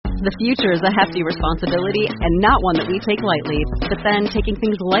The future is a hefty responsibility and not one that we take lightly. But then taking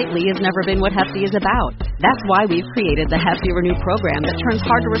things lightly has never been what Hefty is about. That's why we've created the Hefty Renew program that turns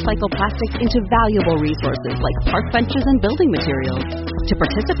hard-to-recycle plastics into valuable resources like park benches and building materials. To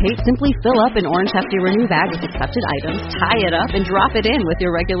participate, simply fill up an orange Hefty Renew bag with accepted items, tie it up, and drop it in with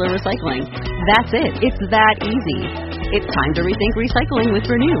your regular recycling. That's it. It's that easy. It's time to rethink recycling with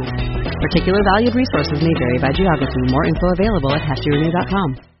Renew. Particular valued resources may vary by geography. More info available at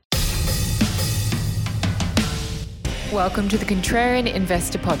heftyrenew.com. Welcome to the Contrarian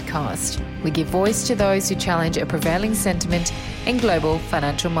Investor Podcast. We give voice to those who challenge a prevailing sentiment in global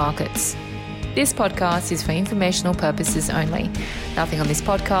financial markets. This podcast is for informational purposes only. Nothing on this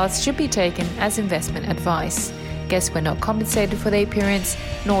podcast should be taken as investment advice. Guests were not compensated for their appearance,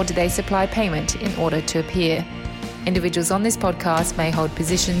 nor do they supply payment in order to appear. Individuals on this podcast may hold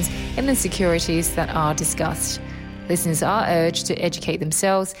positions in the securities that are discussed. Listeners are urged to educate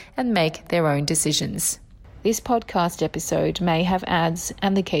themselves and make their own decisions. This podcast episode may have ads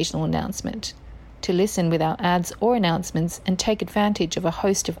and the occasional announcement. To listen without ads or announcements and take advantage of a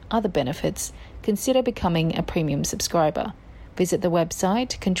host of other benefits, consider becoming a premium subscriber. Visit the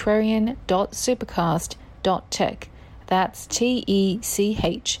website contrarian.supercast.tech. That's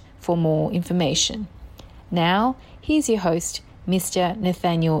TECH for more information. Now, here's your host, Mr.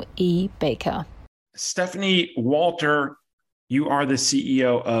 Nathaniel E. Baker. Stephanie Walter, you are the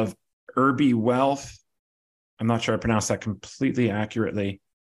CEO of Irby Wealth. I'm not sure I pronounced that completely accurately.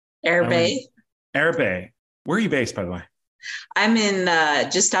 Airbay. Airbay. Where are you based, by the way? I'm in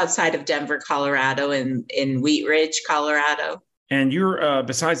just outside of Denver, Colorado, in Wheat Ridge, Colorado. And you're,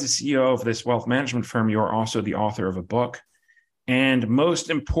 besides the CEO of this wealth management firm, you are also the author of a book. And most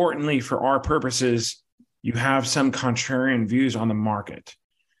importantly, for our purposes, you have some contrarian views on the market.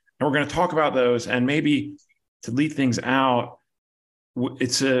 And we're going to talk about those. And maybe to lead things out,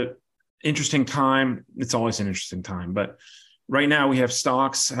 it's a interesting time. It's always an interesting time. But right now we have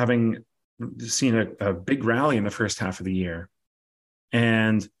stocks having seen a big rally in the first half of the year.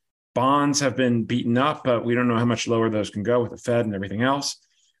 And bonds have been beaten up, but we don't know how much lower those can go with the Fed and everything else.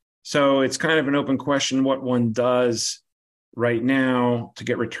 So it's kind of an open question what one does right now to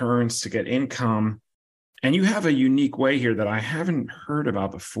get returns, to get income. And you have a unique way here that I haven't heard about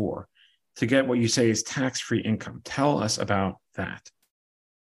before to get what you say is tax-free income. Tell us about that.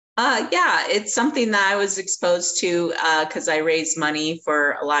 Yeah, it's something that I was exposed to because I raise money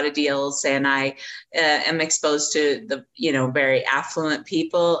for a lot of deals, and I am exposed to the very affluent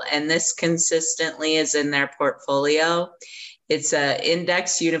people, and this consistently is in their portfolio. It's a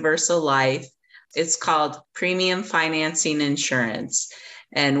index universal life. It's called premium financing insurance,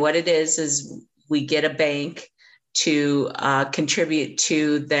 and what it is we get a bank to contribute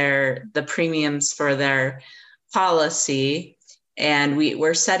to the premiums for their policy. And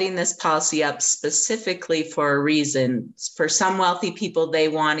we're setting this policy up specifically for a reason. For some wealthy people, they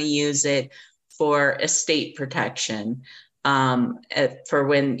want to use it for estate protection for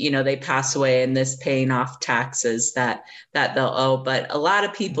when, they pass away, and this paying off taxes that they'll owe. But a lot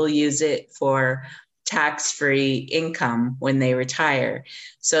of people use it for tax-free income when they retire.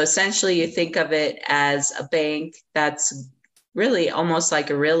 So essentially, you think of it as a bank that's really almost like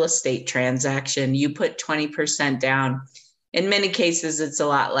a real estate transaction. You put 20% down. In many cases, it's a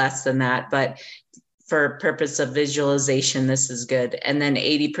lot less than that, but for purpose of visualization, this is good. And then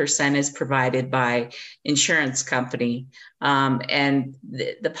 80% is provided by insurance company. And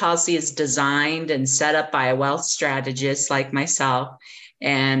the policy is designed and set up by a wealth strategist like myself,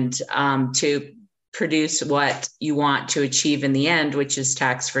 and to produce what you want to achieve in the end, which is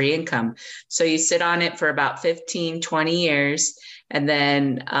tax-free income. So you sit on it for about 15, 20 years. And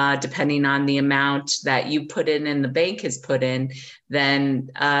then depending on the amount that you put in and the bank has put in, then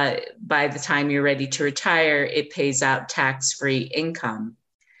by the time you're ready to retire, it pays out tax-free income.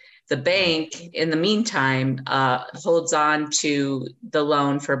 The bank, in the meantime, holds on to the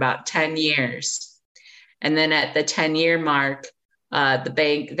loan for about 10 years. And then at the 10-year mark, the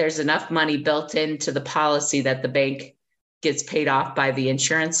bank, there's enough money built into the policy that the bank gets paid off by the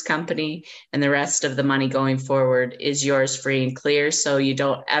insurance company, and the rest of the money going forward is yours free and clear. So you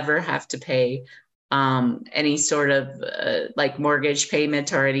don't ever have to pay any sort of like mortgage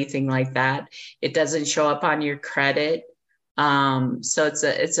payment or anything like that. It doesn't show up on your credit. So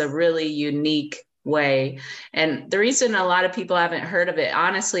it's a really unique way. And the reason a lot of people haven't heard of it,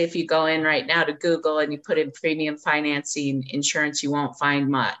 honestly, if you go in right now to Google and you put in premium financing insurance, you won't find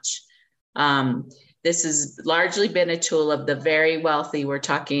much. This has largely been a tool of the very wealthy. We're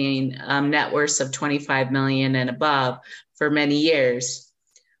talking net worths of 25 million and above for many years.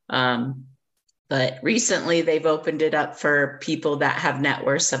 But recently they've opened it up for people that have net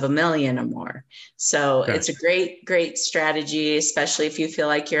worths of $1 million or more. So Okay. it's a great strategy, especially if you feel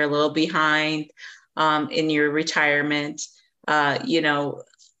like you're a little behind in your retirement. I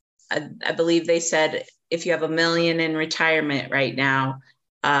believe they said if you have $1 million in retirement right now,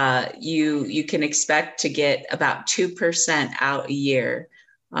 you can expect to get about 2% out a year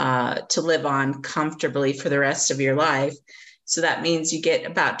to live on comfortably for the rest of your life. So that means you get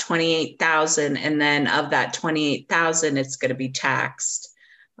about 28,000, and then of that 28,000, it's going to be taxed.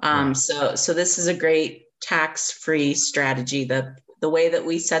 Wow. So this is a great tax-free strategy. The way that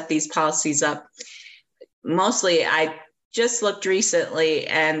we set these policies up, mostly I just looked recently,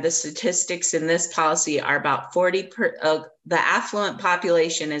 and the statistics in this policy are about the affluent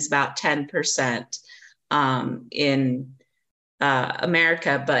population is about 10% in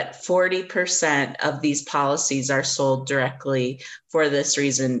America, but 40% of these policies are sold directly for this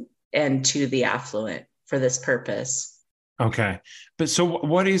reason and to the affluent for this purpose. Okay. But so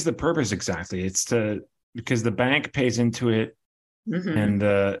what is the purpose exactly? Because the bank pays into it and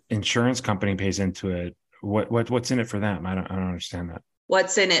the insurance company pays into it. What's in it for them? I don't understand that.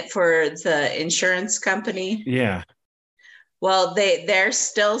 What's in it for the insurance company? Yeah. Well, they're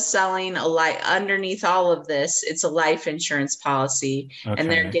still selling underneath all of this. It's a life insurance policy, and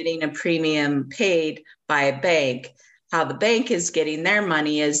they're getting a premium paid by a bank. How the bank is getting their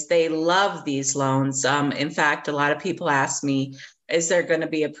money is they love these loans. In fact, a lot of people ask me, is there going to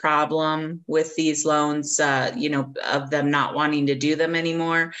be a problem with these loans, of them not wanting to do them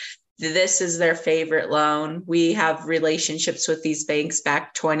anymore? This is their favorite loan. We have relationships with these banks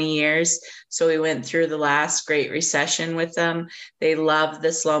back 20 years. So we went through the last Great Recession with them. They love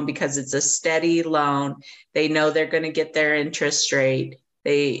this loan because it's a steady loan. They know they're going to get their interest rate.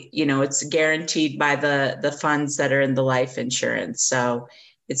 It's guaranteed by the funds that are in the life insurance. So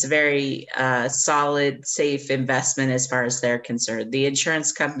it's a very solid, safe investment as far as they're concerned. The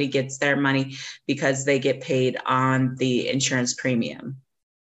insurance company gets their money because they get paid on the insurance premium.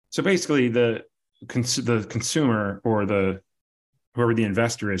 So basically, the consumer or whoever the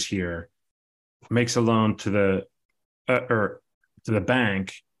investor is here makes a loan to the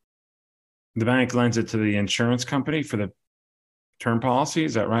bank. The bank lends it to the insurance company for the term policy.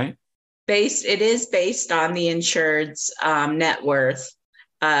 Is that right? It is based on the insured's net worth.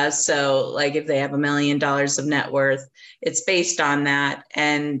 So like if they have $1 million of net worth, it's based on that.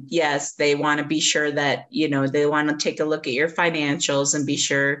 And yes, they want to be sure that, they want to take a look at your financials and be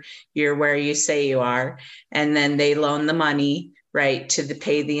sure you're where you say you are. And then they loan the money, right, to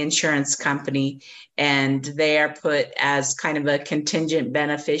pay the insurance company. And they are put as kind of a contingent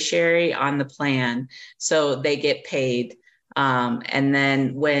beneficiary on the plan. So they get paid. And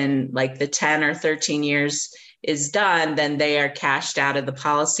then when like the 10 or 13 years is done, then they are cashed out of the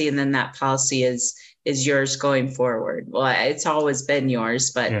policy, and then that policy is yours going forward. Well, it's always been yours,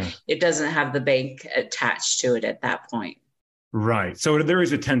 but It doesn't have the bank attached to it at that point. Right. So there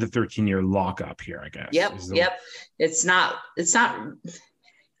is a 10 to 13 year lockup here, I guess. Yep. It's not,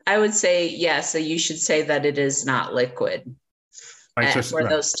 I would say, yes, so you should say that it is not liquid for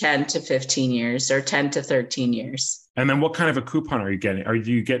those 10 to 15 years or 10 to 13 years. And then what kind of a coupon are you getting? Or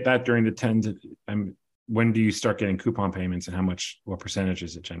do you get that during the 10 to, when do you start getting coupon payments, and what percentage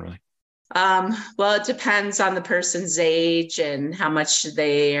is it generally? Well, it depends on the person's age and how much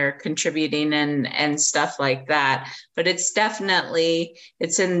they are contributing and stuff like that. But it's in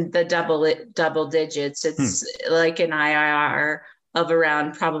the double digits. It's like an IRR of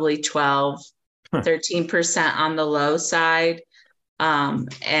around probably 13% on the low side.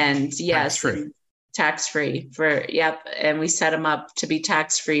 And yes, tax-free and we set them up to be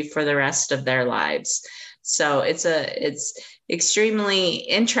tax-free for the rest of their lives. So it's extremely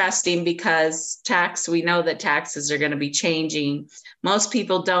interesting because we know that taxes are going to be changing. Most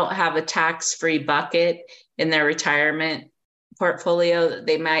people don't have a tax-free bucket in their retirement portfolio.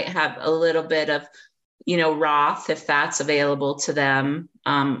 They might have a little bit of, Roth if that's available to them.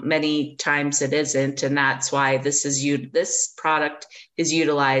 Many times it isn't. And that's why this product is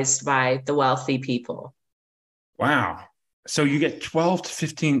utilized by the wealthy people. Wow. So you get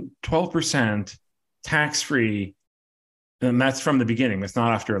 12% tax-free, and that's from the beginning. That's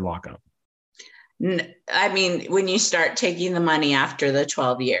not after a lockup. I mean, when you start taking the money after the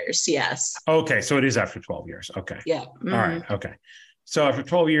 12 years, yes. Okay. So it is after 12 years. Okay. Yeah. Mm-hmm. All right. Okay. So after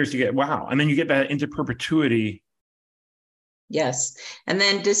 12 years, you get, wow. And then you get that into perpetuity. Yes. And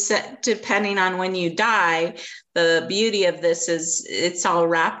then depending on when you die, the beauty of this is it's all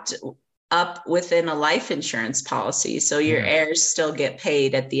wrapped up within a life insurance policy. So your heirs still get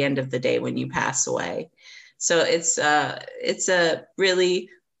paid at the end of the day when you pass away. So it's a really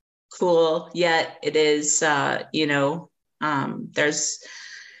cool, yet it is,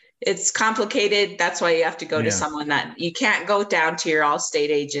 it's complicated. That's why you have to go to someone that you can't go down to your Allstate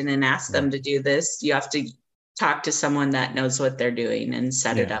agent and ask them to do this. You have to talk to someone that knows what they're doing and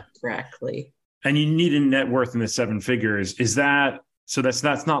set it up correctly. And you need a net worth in the 7 figures. Is that so? That's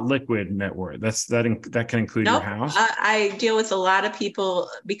not liquid net worth. That can include your house. I deal with a lot of people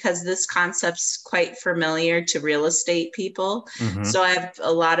because this concept's quite familiar to real estate people. Mm-hmm. So I have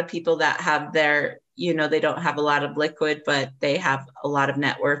a lot of people that have their, they don't have a lot of liquid, but they have a lot of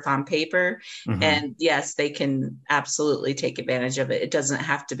net worth on paper. Mm-hmm. And yes, they can absolutely take advantage of it. It doesn't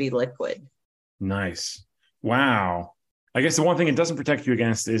have to be liquid. Nice. Wow. I guess the one thing it doesn't protect you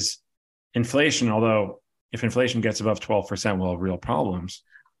against is inflation, although if inflation gets above 12%, we'll have real problems.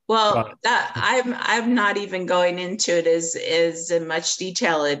 Well, I'm not even going into it as in much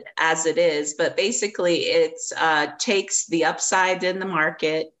detail as it is, but basically it's takes the upside in the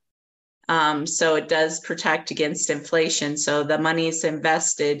market. So it does protect against inflation. So the money is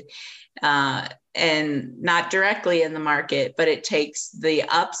invested and not directly in the market, but it takes the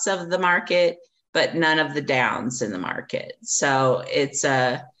ups of the market, but none of the downs in the market. So it's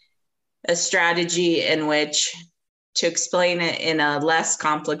a strategy in which, to explain it in a less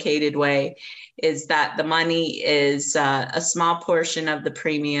complicated way, is that the money is a small portion of the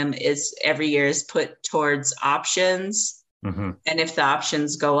premium is every year is put towards options. Mm-hmm. And if the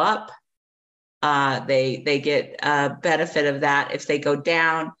options go up, they get a benefit of that. If they go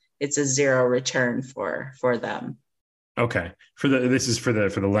down, it's a zero return for them. Okay. This is for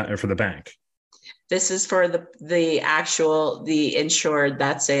the bank. This is for the insured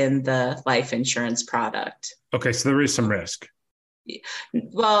that's in the life insurance product. Okay, so there is some risk.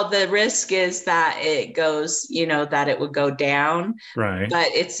 Well, the risk is that it goes, that it would go down. Right. But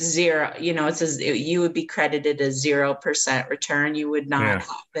it's zero, you would be credited a 0% return. You would not have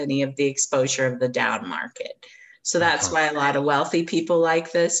any of the exposure of the down market. So that's why a lot of wealthy people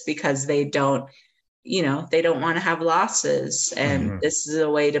like this, because they don't want to have losses. And this is a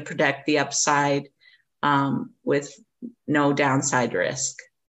way to protect the upside with no downside risk.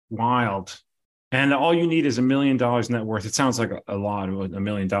 Wild. And all you need is $1 million net worth. It sounds like a lot, $1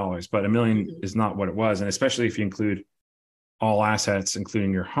 million, but $1 million is not what it was. And especially if you include all assets,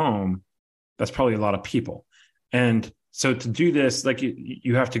 including your home, that's probably a lot of people. And so to do this, like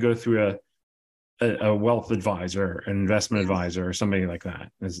you have to go through a wealth advisor, an investment advisor, or somebody like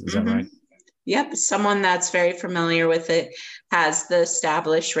that. Is that right? Yep. Someone that's very familiar with it, has the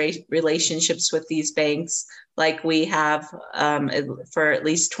established relationships with these banks like we have for at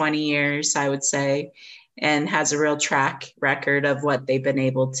least 20 years, I would say, and has a real track record of what they've been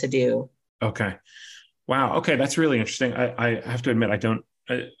able to do. Okay. Wow. Okay. That's really interesting. I have to admit,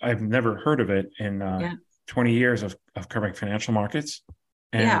 I've never heard of it in 20 years of covering financial markets.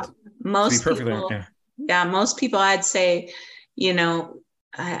 And most people, I'd say,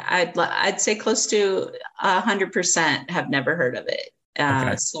 I'd say close to 100% have never heard of it.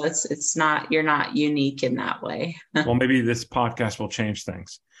 So it's not, you're not unique in that way. Well, maybe this podcast will change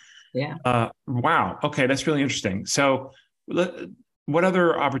things. Yeah. Wow. Okay. That's really interesting. So what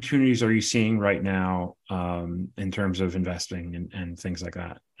other opportunities are you seeing right now in terms of investing and things like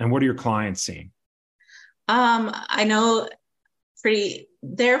that? And what are your clients seeing? I know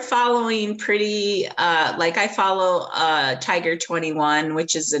they're following pretty, like I follow Tiger 21,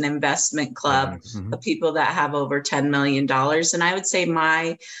 which is an investment club of people that have over $10 million. And I would say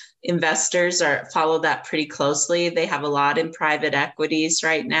my investors follow that pretty closely. They have a lot in private equities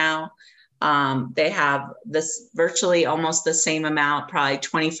right now. They have this virtually almost the same amount, probably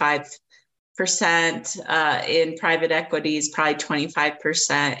 25% in private equities, probably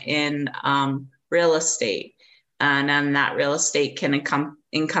 25% in real estate. And then that real estate can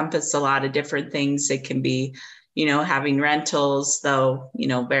encompass a lot of different things. It can be, having rentals, though,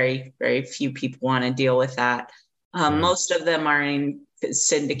 very, very few people want to deal with that. Most of them are in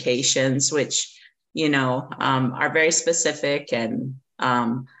syndications, which, are very specific, and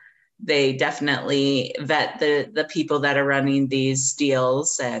they definitely vet the people that are running these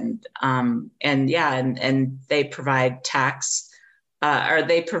deals, and they provide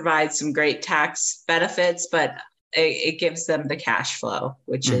they provide some great tax benefits, but it gives them the cash flow,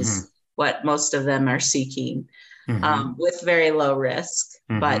 which is what most of them are seeking, with very low risk.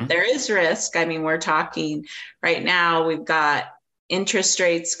 But there is risk. I mean, we're talking right now, we've got interest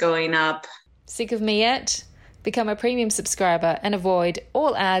rates going up. Sick of me yet? Become a premium subscriber and avoid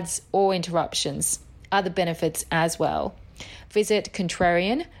all ads or interruptions. Other benefits as well. Visit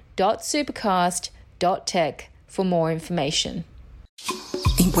contrarian.supercast.tech for more information.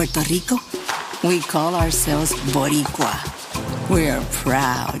 In Puerto Rico, we call ourselves Boricua. We're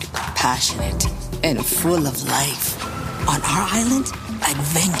proud. passionate, and full of life. On our island,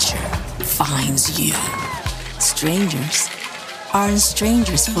 adventure finds you. Strangers aren't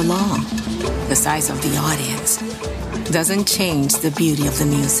strangers for long. The size of the audience doesn't change the beauty of the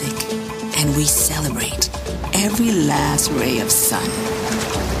music, and we celebrate every last ray of sun.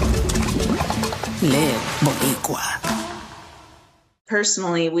 Live Boricua.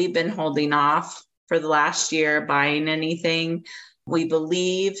 Personally, we've been holding off for the last year buying anything. We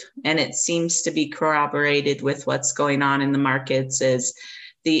believe, and it seems to be corroborated with what's going on in the markets, is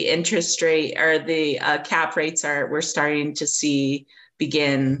the interest rate or the cap rates we're starting to see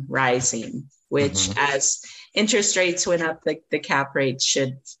begin rising, which as interest rates went up, the cap rates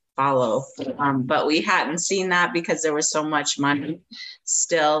should follow. But we hadn't seen that because there was so much money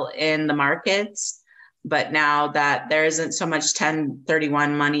still in the markets. But now that there isn't so much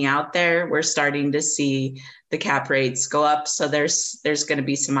 1031 money out there, we're starting to see the cap rates go up. So there's going to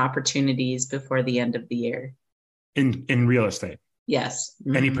be some opportunities before the end of the year. In real estate? Yes.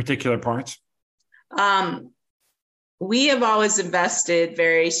 Any particular parts? We have always invested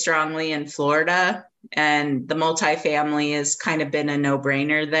very strongly in Florida, and the multifamily has kind of been a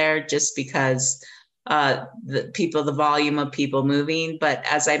no-brainer there just because the volume of people moving. But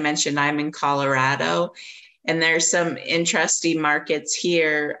as I mentioned, I'm in Colorado, and there's some interesting markets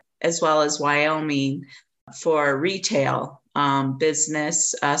here as well as Wyoming for retail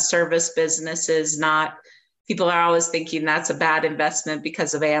business, service businesses. Not people are always thinking that's a bad investment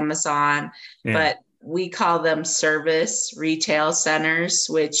because of Amazon, but we call them service retail centers,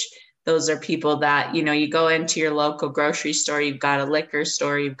 which those are people that, you go into your local grocery store, you've got a liquor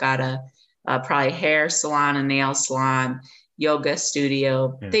store, you've got a probably hair salon, a nail salon, yoga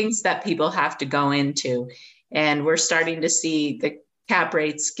studio, things that people have to go into. And we're starting to see the cap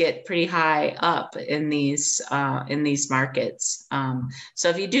rates get pretty high up in these markets.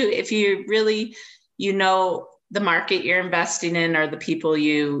 So if you really, the market you're investing in or the people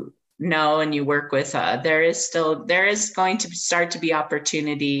you know and you work with, there is going to start to be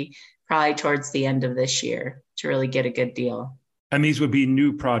opportunity probably towards the end of this year to really get a good deal. And these would be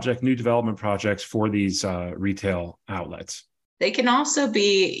new development projects for these retail outlets. They can also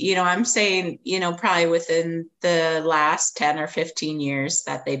be, I'm saying, probably within the last 10 or 15 years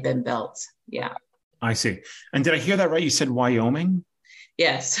that they've been built. Yeah. I see. And did I hear that right? You said Wyoming?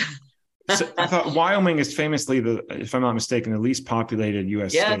 Yes. So I thought Wyoming is famously if I'm not mistaken, the least populated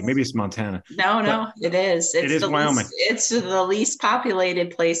U.S. state. Maybe it's Montana. No, it is. It is Wyoming. It's the least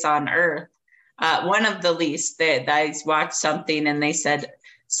populated place on Earth. One of the least. That I watched something and they said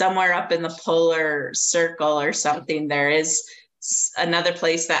somewhere up in the polar circle or something, there is another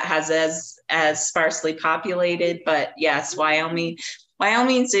place that has as sparsely populated. But yes,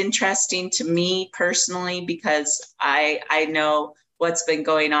 Wyoming's interesting to me personally because I know what's been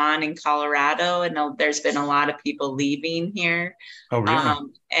going on in Colorado, and there's been a lot of people leaving here. Oh,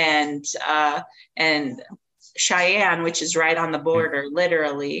 really? And Cheyenne, which is right on the border,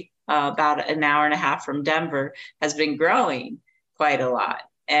 literally about an hour and a half from Denver, has been growing quite a lot.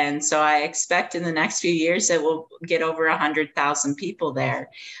 And so I expect in the next few years that we'll get over 100,000 people there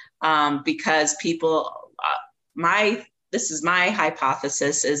because people, this is my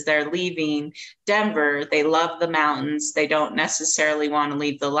hypothesis, is they're leaving Denver. They love the mountains. They don't necessarily want to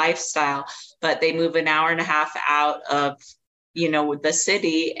leave the lifestyle, but they move an hour and a half out of, the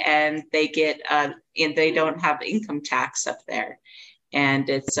city, and they get, and they don't have income tax up there. And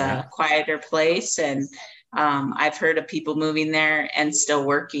it's a quieter place. And I've heard of people moving there and still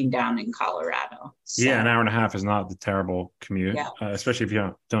working down in Colorado. So, an hour and a half is not the terrible commute, especially if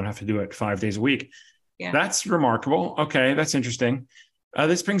you don't have to do it 5 days a week. Yeah. That's remarkable. Okay, that's interesting.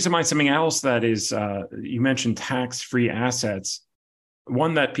 This brings to mind something else that is, you mentioned tax-free assets.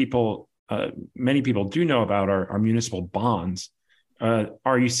 One that many people do know about are municipal bonds.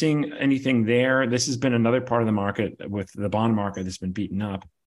 Are you seeing anything there? This has been another part of the market with the bond market that's been beaten up.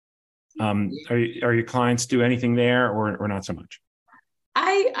 Are your clients do anything there or not so much?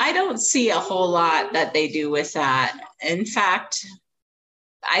 I don't see a whole lot that they do with that. In fact,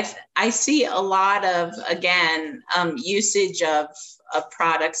 I see a lot of, again, usage of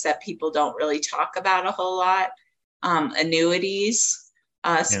products that people don't really talk about a whole lot. Annuities,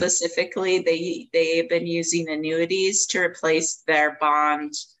 specifically, they've been using annuities to replace their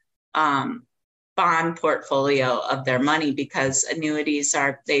bond portfolio of their money because annuities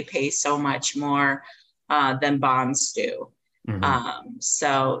they pay so much more than bonds do. Mm-hmm.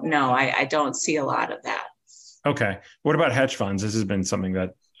 So no, I don't see a lot of that. Okay. What about hedge funds? This has been something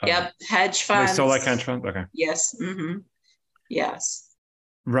that. Hedge funds. They still like hedge funds? Okay. Yes. Mm-hmm. Yes.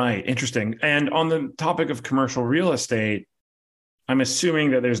 Right. Interesting. And on the topic of commercial real estate, I'm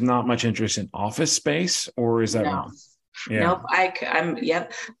assuming that there's not much interest in office space, or is that No. wrong? Yeah. Nope.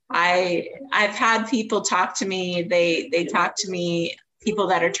 Yep. I've had people talk to me. They talk to me, people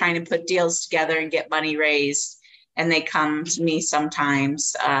that are trying to put deals together and get money raised, and they come to me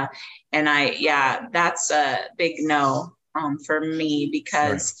sometimes. And that's a big no for me,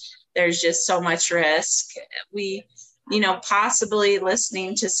 because there's just so much risk. We, possibly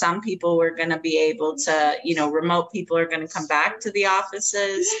listening to some people, we're going to be able to, remote people are going to come back to the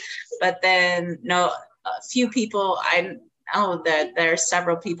offices, but then a few people, I know that there are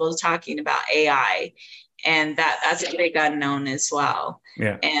several people talking about AI, and that's a big unknown as well.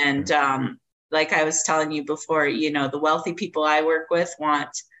 Yeah. And like I was telling you before, the wealthy people I work with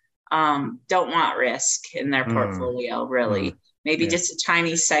don't want risk in their portfolio, really. Maybe just a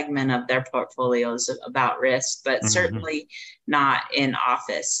tiny segment of their portfolios about risk, but certainly not in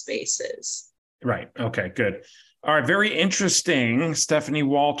office spaces. Right. Okay, good. All right. Very interesting, Stephanie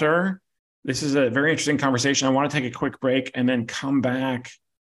Walter. This is a very interesting conversation. I want to take a quick break and then come back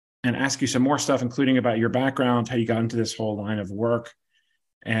and ask you some more stuff, including about your background, how you got into this whole line of work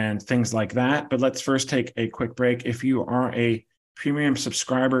and things like that. But let's first take a quick break. If you are a premium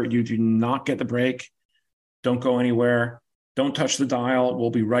subscriber, you do not get the break. Don't go anywhere. Don't touch the dial. We'll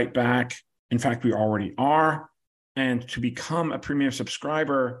be right back. In fact, we already are. And to become a premium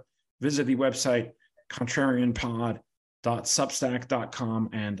subscriber, visit the website contrarianpod.substack.com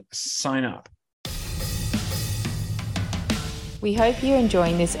and sign up. We hope you're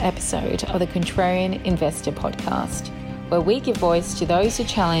enjoying this episode of the Contrarian Investor Podcast, where we give voice to those who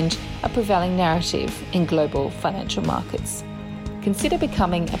challenge a prevailing narrative in global financial markets. Consider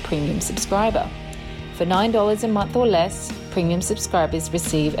becoming a premium subscriber. For $9 a month or less, premium subscribers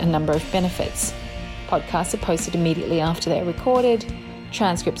receive a number of benefits. Podcasts are posted immediately after they're recorded.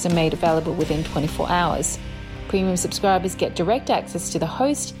 Transcripts are made available within 24 hours. Premium subscribers get direct access to the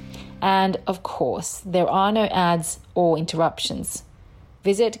host, and of course, there are no ads or interruptions.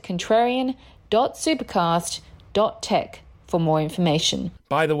 Visit contrarian.supercast.tech for more information.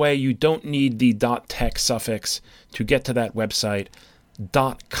 By the way, you don't need the .tech suffix to get to that website.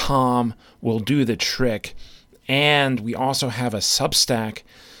 .com will do the trick. And we also have a Substack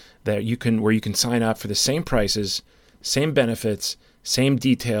that where you can sign up for the same prices, same benefits, same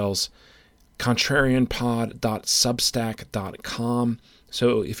details, contrarianpod.substack.com.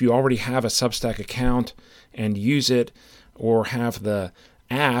 So if you already have a Substack account and use it, or have the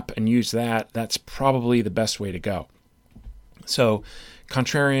app and use that, that's probably the best way to go. So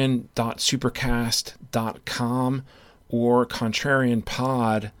contrarian.supercast.com or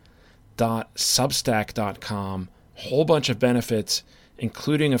contrarianpod.substack.com. Whole bunch of benefits,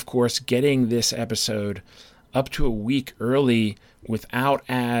 including, of course, getting this episode up to a week early without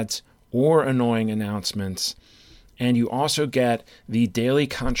ads or annoying announcements. And you also get the daily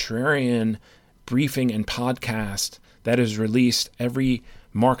Contrarian briefing and podcast that is released every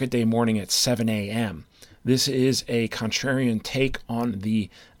market day morning at 7 a.m. This is a Contrarian take on the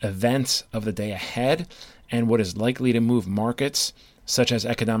events of the day ahead and what is likely to move markets, such as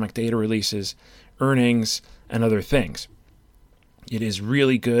economic data releases, earnings, and other things. It is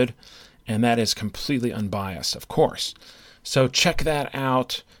really good, and that is completely unbiased, of course. So check that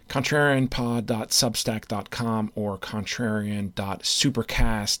out, contrarianpod.substack.com or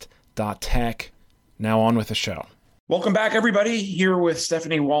contrarian.supercast.tech. Now on with the show. Welcome back, everybody. Here with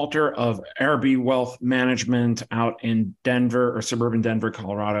Stephanie Walter of RB Wealth Management out in Denver, or suburban Denver,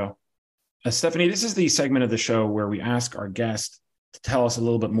 Colorado. Stephanie, this is the segment of the show where we ask our guests to tell us a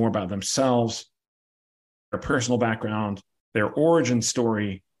little bit more about themselves, their personal background, their origin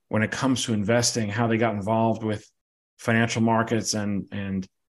story when it comes to investing, how they got involved with financial markets and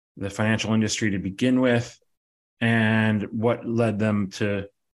the financial industry to begin with, and what led them to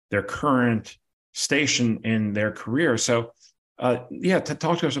their current station in their career. So, talk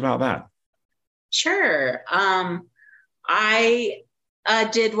to us about that. Sure. I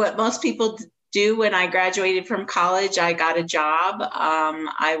did what most people do when I graduated from college. I got a job.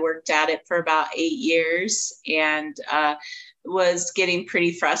 I worked at it for about 8 years and was getting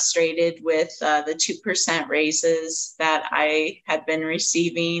pretty frustrated with the 2% raises that I had been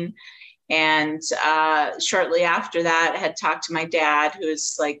receiving. And shortly after that, I had talked to my dad, who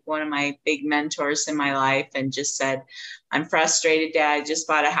is like one of my big mentors in my life, and just said, I'm frustrated, Dad. I just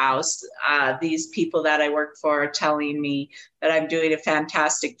bought a house. These people that I work for are telling me that I'm doing a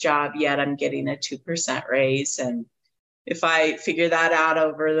fantastic job, yet I'm getting a 2% raise. And if I figure that out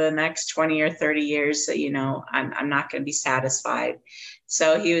over the next 20 or 30 years, I'm not going to be satisfied.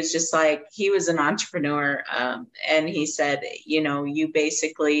 So he was just like, he was an entrepreneur. And he said, you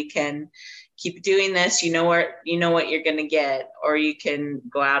basically can keep doing this, you know what you're going to get, or you can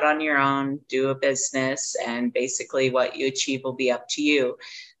go out on your own, do a business, and basically what you achieve will be up to you.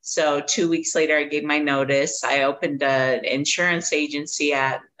 So 2 weeks later, I gave my notice. I opened an insurance agency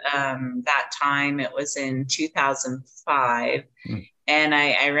at that time. It was in 2005. And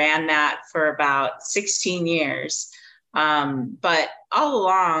I ran that for about 16 years. But all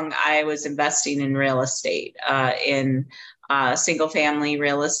along, I was investing in real estate, in single family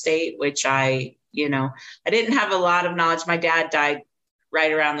real estate, which I didn't have a lot of knowledge. My dad died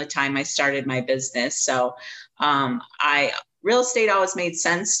right around the time I started my business. So real estate always made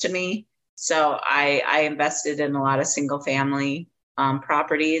sense to me. So I invested in a lot of single family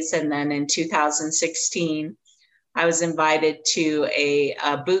properties. And then in 2016, I was invited to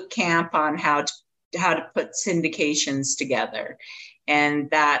a boot camp on how to put syndications together. And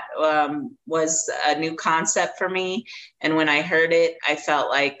that was a new concept for me. And when I heard it, I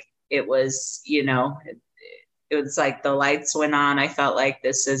felt like it was, it was like the lights went on. I felt like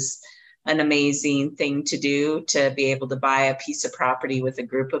this is an amazing thing to do, to be able to buy a piece of property with a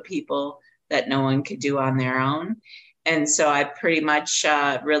group of people that no one could do on their own. And so I pretty much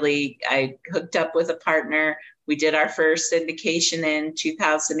I hooked up with a partner. We did our first syndication in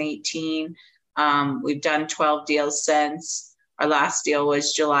 2018. We've done 12 deals since. Our last deal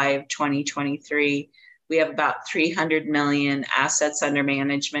was July of 2023. We have about 300 million assets under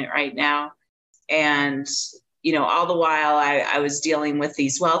management right now. And, all the while I was dealing with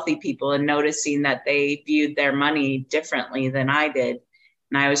these wealthy people and noticing that they viewed their money differently than I did.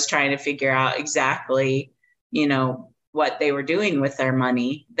 And I was trying to figure out exactly, what they were doing with their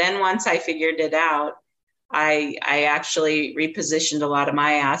money. Then once I figured it out, I actually repositioned a lot of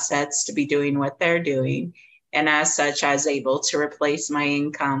my assets to be doing what they're doing. And as such, I was able to replace my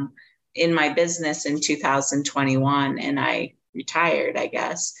income in my business in 2021. And I retired, I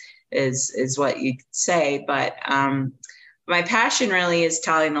guess, is what you could say. But my passion really is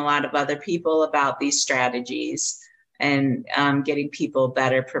telling a lot of other people about these strategies and getting people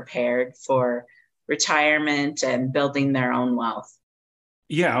better prepared for retirement and building their own wealth.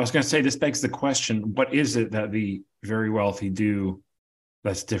 Yeah, I was going to say, this begs the question, what is it that the very wealthy do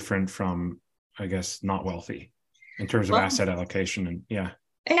that's different from, I guess, not wealthy in terms of asset allocation? And yeah,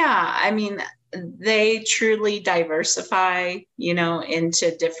 I mean, they truly diversify,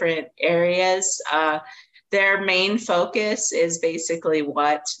 into different areas. Their main focus is basically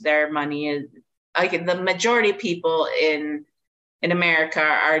what their money is. Like the majority of people in America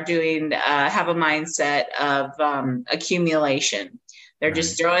are doing, have a mindset of accumulation. They're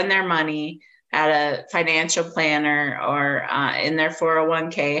just throwing their money at a financial planner or in their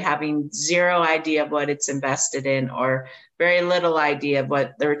 401k, having zero idea of what it's invested in, or very little idea of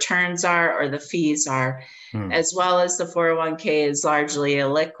what the returns are or the fees are, as well as the 401k is largely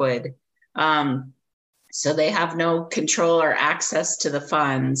illiquid. So they have no control or access to the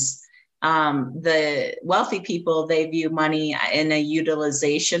funds. The wealthy people, they view money in a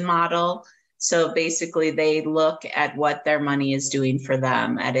utilization model. So basically, they look at what their money is doing for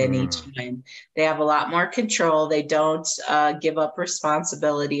them at any time. They have a lot more control. They don't give up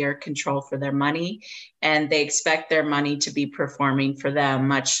responsibility or control for their money, and they expect their money to be performing for them,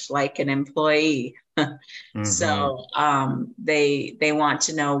 much like an employee. So they want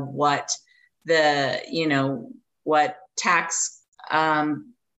to know what what tax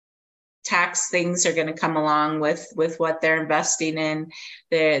things are going to come along with what they're investing in.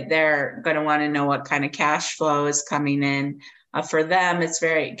 They're going to want to know what kind of cash flow is coming in. For them,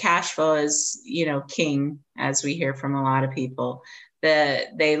 cash flow is, king, as we hear from a lot of people.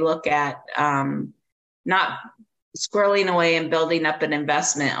 They look at not squirreling away and building up an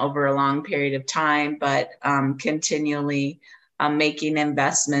investment over a long period of time, but continually making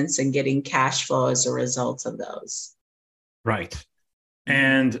investments and getting cash flow as a result of those. Right.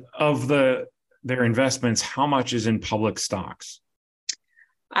 And of their investments, how much is in public stocks?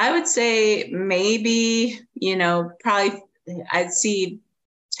 I would say maybe, probably I'd see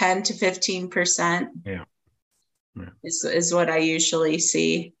 10 to 15%. Yeah. Is what I usually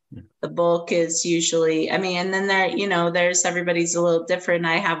see. Yeah. The bulk is usually, and then there's everybody's a little different.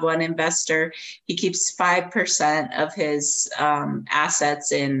 I have one investor, he keeps 5% of his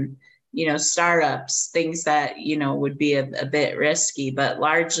assets in startups, things that, would be a bit risky, but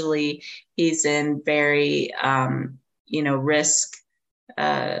largely he's in very, risk,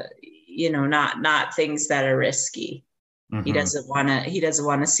 not things that are risky. He doesn't want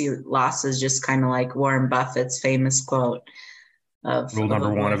to see losses, just kind of like Warren Buffett's famous quote of rule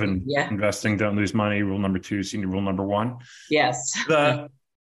number one of investing, don't lose money. Rule number two, senior rule number one. Yes. That's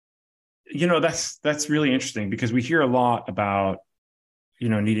really interesting, because we hear a lot about,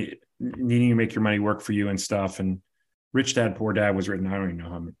 needing to make your money work for you and stuff. And Rich Dad, Poor Dad was written, I don't even know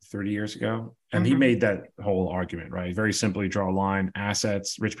how 30 years ago. And he made that whole argument, right? Very simply draw a line,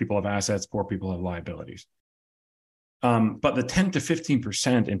 assets, rich people have assets, poor people have liabilities. But the 10 to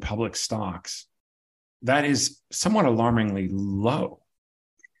 15% in public stocks, that is somewhat alarmingly low.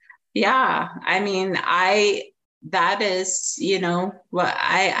 Yeah. I mean, that is, what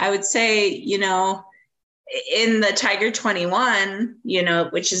I would say, in the Tiger 21,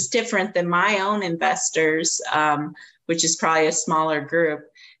 which is different than my own investors, which is probably a smaller group,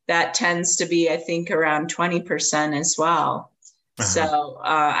 that tends to be, I think, around 20% as well. So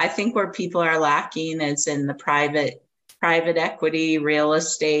I think where people are lacking is in the private equity, real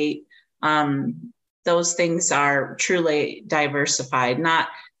estate. Those things are truly diversified, not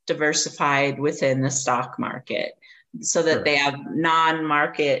diversified within the stock market, so that they have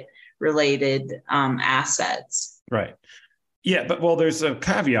non-market related assets. Right. Yeah, but there's a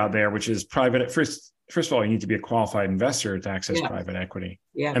caveat there, which is private. First of all, you need to be a qualified investor to access private equity.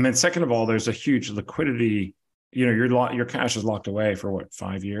 Yeah. And then second of all, there's a huge liquidity. Your cash is locked away for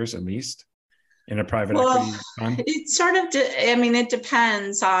 5 years at least in a private equity fund? It sort of, it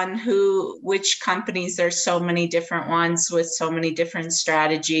depends on which companies. There's so many different ones with so many different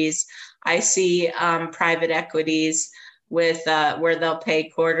strategies. I see private equities with where they'll pay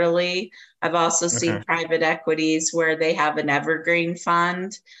quarterly. I've also seen private equities where they have an evergreen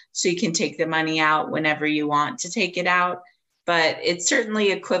fund, so you can take the money out whenever you want to take it out. But it's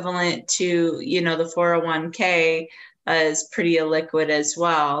certainly equivalent to, the 401k is pretty illiquid as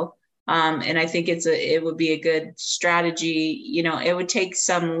well. And I think it would be a good strategy. It would take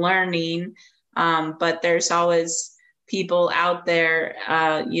some learning, but there's always people out there,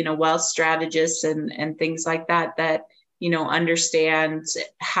 wealth strategists and things like that, understand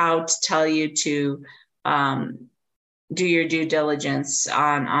how to tell you to do your due diligence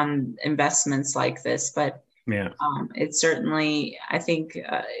on investments like this. But it's certainly, I think,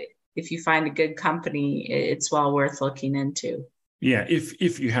 if you find a good company, it's well worth looking into. Yeah,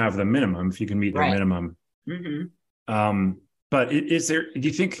 if you have the minimum, if you can meet the minimum. But do you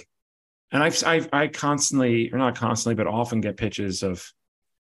think? And I constantly, or not constantly, but often get pitches of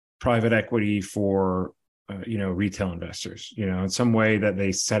private equity for retail investors. In some way that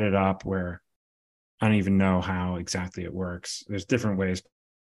they set it up where I don't even know how exactly it works. There's different ways.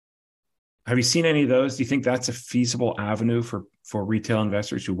 Have you seen any of those? Do you think that's a feasible avenue for retail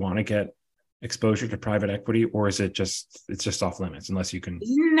investors who want to get exposure to private equity, or is it's just off limits unless you can?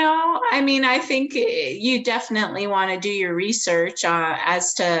 No, I think you definitely want to do your research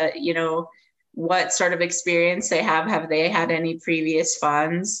as to, what sort of experience they have. Have they had any previous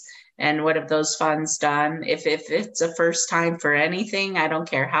funds? And what have those funds done? If it's a first time for anything, I don't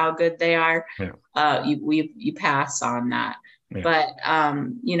care how good they are, you pass on that. Yeah. But,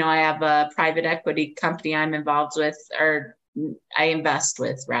 I have a private equity company I'm involved with, or I invest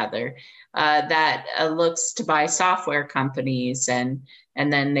with rather, that looks to buy software companies, and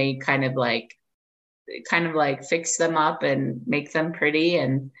then they kind of like fix them up and make them pretty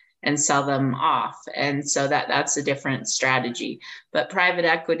and sell them off. And so that's a different strategy. But private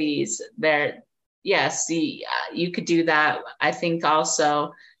equities, you could do that. I think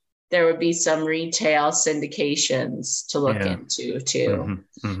also there would be some retail syndications to look into too,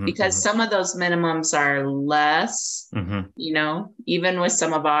 because some of those minimums are less. Even with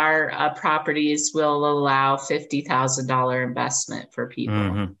some of our properties, we'll allow $50,000 investment for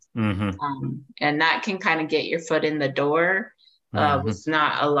people, and that can kind of get your foot in the door with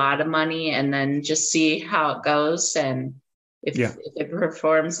not a lot of money, and then just see how it goes. And if it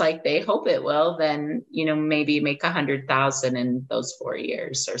performs like they hope it will, then, maybe make 100,000 in those 4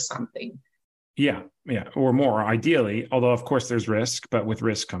 years or something. Yeah. Or more ideally, although of course there's risk, but with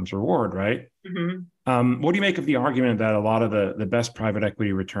risk comes reward, right? What do you make of the argument that a lot of the best private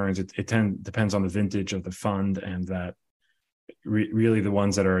equity returns, it depends on the vintage of the fund, and that really the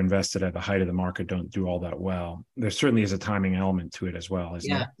ones that are invested at the height of the market don't do all that well? There certainly is a timing element to it as well,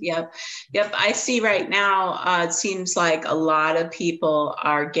 isn't it? Yep. I see right now, it seems like a lot of people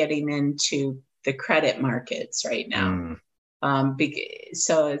are getting into the credit markets right now.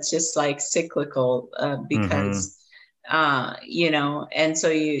 So it's just like cyclical, because, and so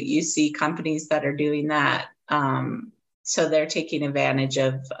you see companies that are doing that. So they're taking advantage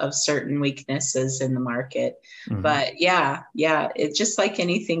of certain weaknesses in the market. But it's just like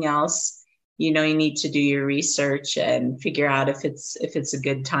anything else. You need to do your research and figure out if it's a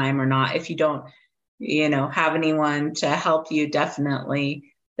good time or not. If you don't, have anyone to help you,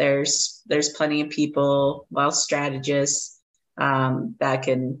 definitely there's plenty of people, wealth strategists, that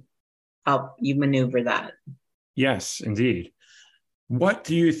can help you maneuver that. Yes, indeed. What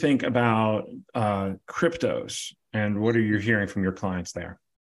do you think about cryptos, and what are you hearing from your clients there?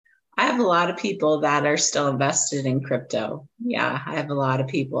 I have a lot of people that are still invested in crypto. Yeah, I have a lot of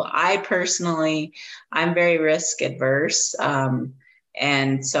people. I personally, I'm very risk adverse.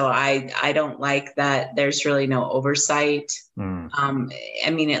 And so I don't like that there's really no oversight. I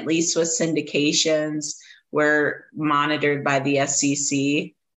mean, at least with syndications, we're monitored by the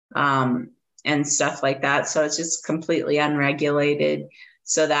SEC and stuff like that. So it's just completely unregulated.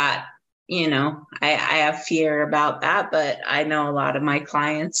 So that, I have fear about that, but I know a lot of my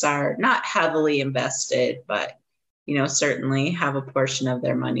clients are not heavily invested, but, certainly have a portion of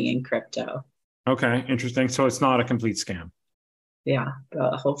their money in crypto. Okay, interesting. So it's not a complete scam. Yeah,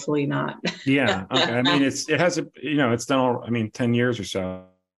 but hopefully not. Yeah. Okay. I mean, it's done all, 10 years or so,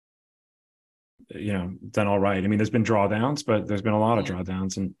 done all right. I mean, there's been drawdowns, but there's been a lot of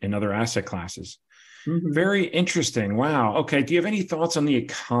drawdowns in other asset classes. Mm-hmm. Very interesting. Wow. Okay. Do you have any thoughts on the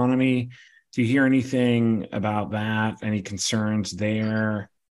economy? Do you hear anything about that? Any concerns there?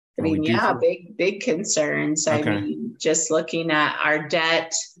 Big concerns. Okay. I mean, just looking at our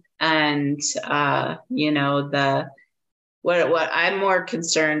debt and, what I'm more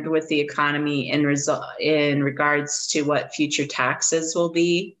concerned with the economy in regards to what future taxes will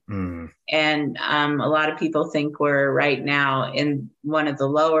be. And a lot of people think we're right now in one of the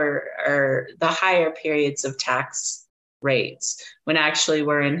lower or the higher periods of tax rates, when actually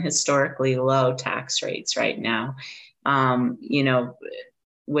we're in historically low tax rates right now.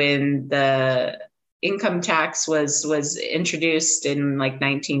 When the income tax was introduced in like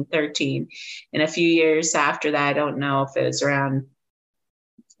 1913, and a few years after that, I don't know if it was around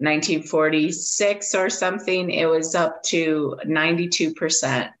 1946 or something, it was up to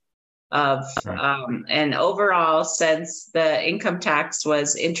 92% of, and overall, since the income tax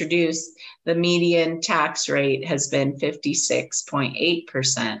was introduced, the median tax rate has been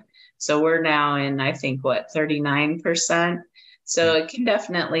 56.8%. So we're now in, I think, 39%. So it can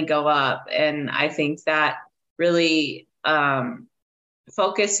definitely go up. And I think that really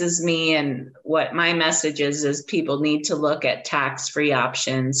focuses me, and what my message is people need to look at tax-free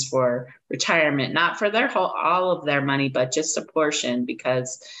options for retirement, not for all of their money, but just a portion,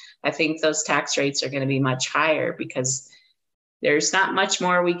 because I think those tax rates are going to be much higher because there's not much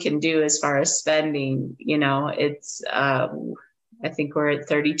more we can do as far as spending. It's I think we're at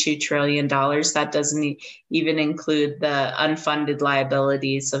 $32 trillion. That doesn't even include the unfunded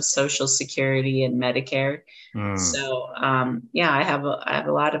liabilities of Social Security and Medicare. So, I have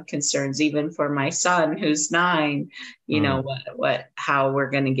a lot of concerns, even for my son, who's 9, how we're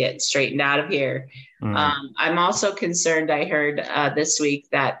going to get straightened out of here. I'm also concerned. I heard this week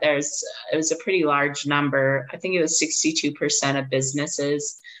that it was a pretty large number. I think it was 62% of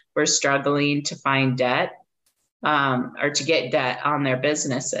businesses were struggling to find debt. Or to get debt on their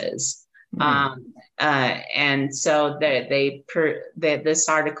businesses. And so this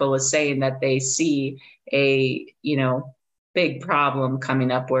article was saying that they see a, big problem coming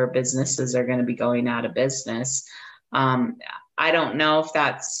up where businesses are going to be going out of business. I don't know if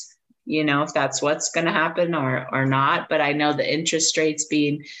that's what's going to happen or not, but I know the interest rates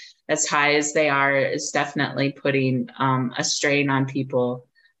being as high as they are is definitely putting a strain on people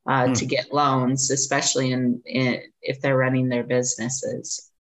to get loans, especially if they're running their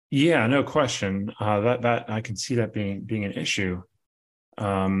businesses. Yeah, no question. That I can see that being an issue.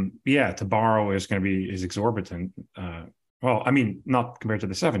 To borrow is exorbitant. Not compared to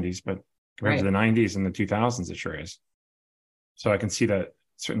the 70s, but compared to the 90s and the 2000s, it sure is. So I can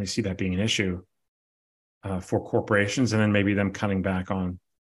certainly see that being an issue for corporations, and then maybe them cutting back on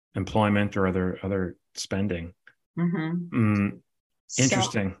employment or other spending.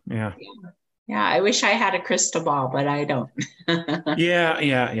 Interesting. Yeah. I wish I had a crystal ball, but I don't.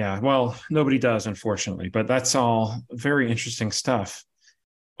 Yeah. Well, nobody does, unfortunately, but that's all very interesting stuff.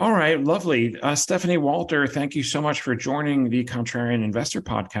 All right. Lovely. Stephanie Walter, thank you so much for joining the Contrarian Investor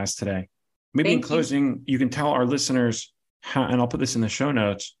Podcast today. Maybe in closing, you can tell our listeners how, and I'll put this in the show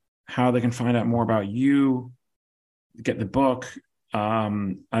notes, how they can find out more about you, get the book. I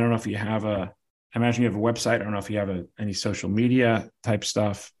don't know if you have I imagine you have a website. I don't know if you have any social media type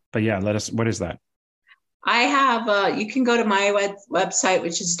stuff, but yeah, what is that? I have, you can go to my website,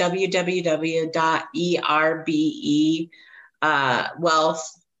 which is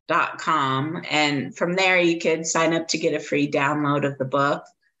www.erbewealth.com. And from there, you can sign up to get a free download of the book.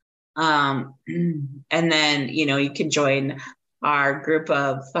 And then, you can join our group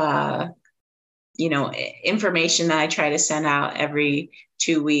of, information that I try to send out every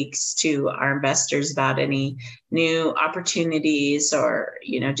 2 weeks to our investors about any new opportunities or,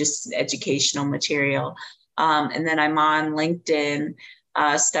 just educational material. And then I'm on LinkedIn,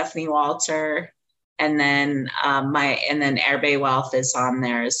 Stephanie Walter, and then Airbay Wealth is on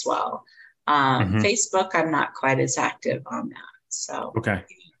there as well. Facebook, I'm not quite as active on that. So okay,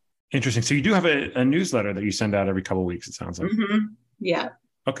 interesting. So you do have a newsletter that you send out every couple of weeks, it sounds like. Yeah.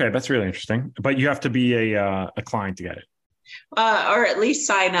 Okay, that's really interesting. But you have to be a client to get it. Or at least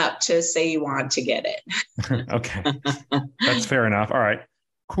sign up to say you want to get it. Okay, that's fair enough. All right,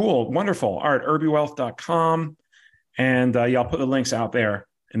 cool, wonderful. All right, irbywealth.com. And I'll put the links out there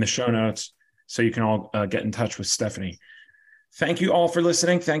in the show notes so you can all get in touch with Stephanie. Thank you all for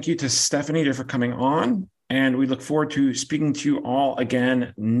listening. Thank you to Stephanie for coming on. And we look forward to speaking to you all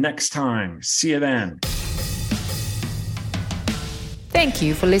again next time. See you then. Thank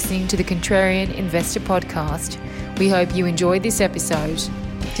you for listening to the Contrarian Investor Podcast. We hope you enjoyed this episode.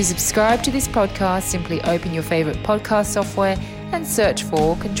 To subscribe to this podcast, simply open your favorite podcast software and search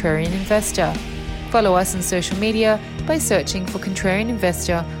for Contrarian Investor. Follow us on social media by searching for Contrarian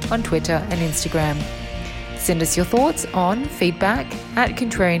Investor on Twitter and Instagram. Send us your thoughts on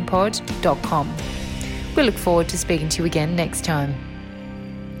feedback@contrarianpod.com. We look forward to speaking to you again next time.